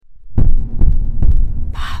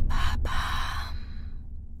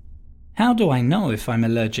How do I know if I'm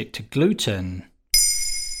allergic to gluten?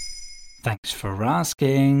 Thanks for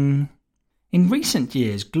asking. In recent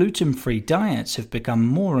years, gluten-free diets have become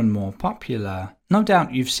more and more popular. No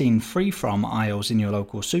doubt you've seen free-from aisles in your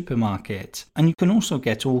local supermarket, and you can also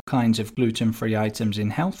get all kinds of gluten-free items in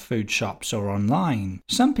health food shops or online.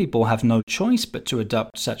 Some people have no choice but to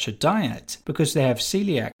adopt such a diet because they have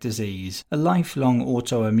celiac disease, a lifelong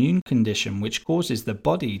autoimmune condition which causes the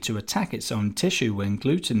body to attack its own tissue when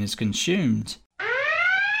gluten is consumed.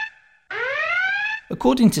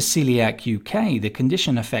 According to Celiac UK, the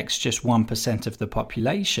condition affects just 1% of the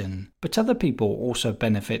population, but other people also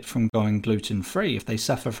benefit from going gluten-free if they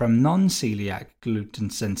suffer from non-celiac gluten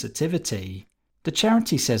sensitivity. The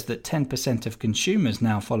charity says that 10% of consumers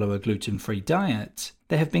now follow a gluten-free diet.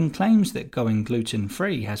 There have been claims that going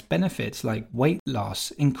gluten-free has benefits like weight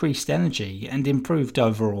loss, increased energy, and improved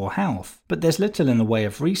overall health, but there's little in the way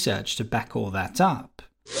of research to back all that up.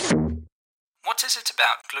 What is it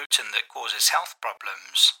about gluten that causes health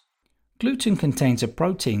problems? Gluten contains a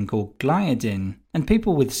protein called gliadin, and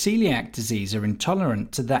people with celiac disease are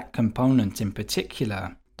intolerant to that component in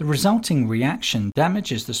particular. The resulting reaction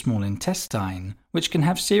damages the small intestine, which can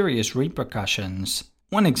have serious repercussions.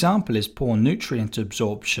 One example is poor nutrient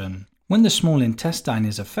absorption. When the small intestine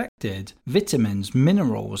is affected, vitamins,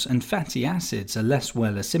 minerals, and fatty acids are less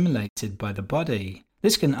well assimilated by the body.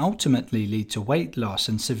 This can ultimately lead to weight loss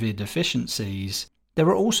and severe deficiencies. There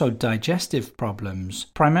are also digestive problems,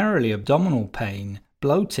 primarily abdominal pain,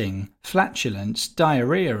 bloating, flatulence,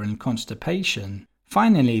 diarrhea, and constipation.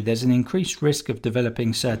 Finally, there's an increased risk of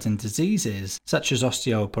developing certain diseases, such as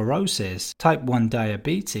osteoporosis, type 1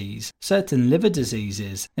 diabetes, certain liver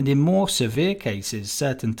diseases, and in more severe cases,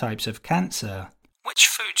 certain types of cancer. Which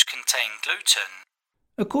foods contain gluten?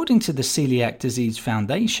 According to the Celiac Disease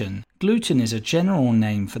Foundation, gluten is a general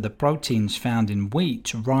name for the proteins found in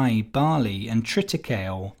wheat, rye, barley, and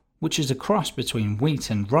triticale, which is a cross between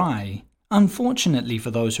wheat and rye. Unfortunately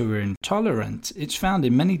for those who are intolerant, it's found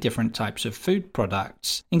in many different types of food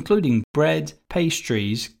products, including bread,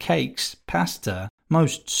 pastries, cakes, pasta,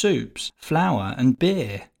 most soups, flour, and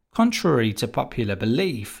beer. Contrary to popular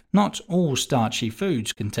belief, not all starchy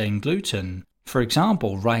foods contain gluten. For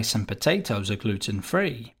example, rice and potatoes are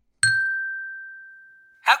gluten-free.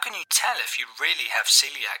 How can you tell if you really have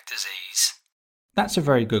celiac disease? That's a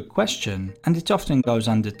very good question, and it often goes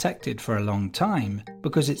undetected for a long time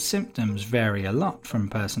because its symptoms vary a lot from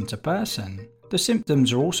person to person. The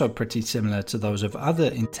symptoms are also pretty similar to those of other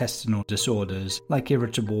intestinal disorders like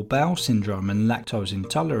irritable bowel syndrome and lactose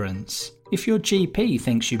intolerance. If your GP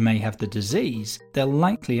thinks you may have the disease, they'll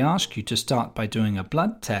likely ask you to start by doing a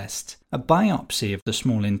blood test. A biopsy of the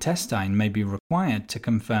small intestine may be required to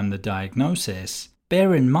confirm the diagnosis.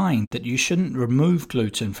 Bear in mind that you shouldn't remove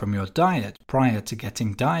gluten from your diet prior to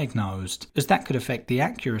getting diagnosed, as that could affect the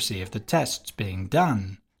accuracy of the tests being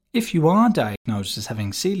done. If you are diagnosed as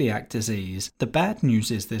having celiac disease, the bad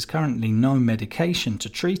news is there's currently no medication to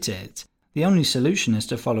treat it. The only solution is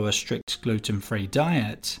to follow a strict gluten-free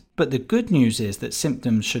diet. But the good news is that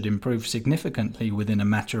symptoms should improve significantly within a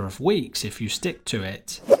matter of weeks if you stick to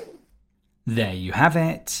it. There you have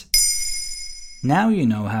it. Now you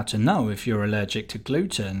know how to know if you're allergic to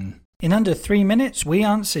gluten. In under 3 minutes, we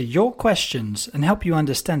answer your questions and help you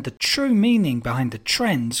understand the true meaning behind the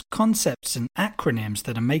trends, concepts, and acronyms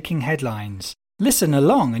that are making headlines. Listen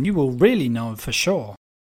along and you will really know for sure.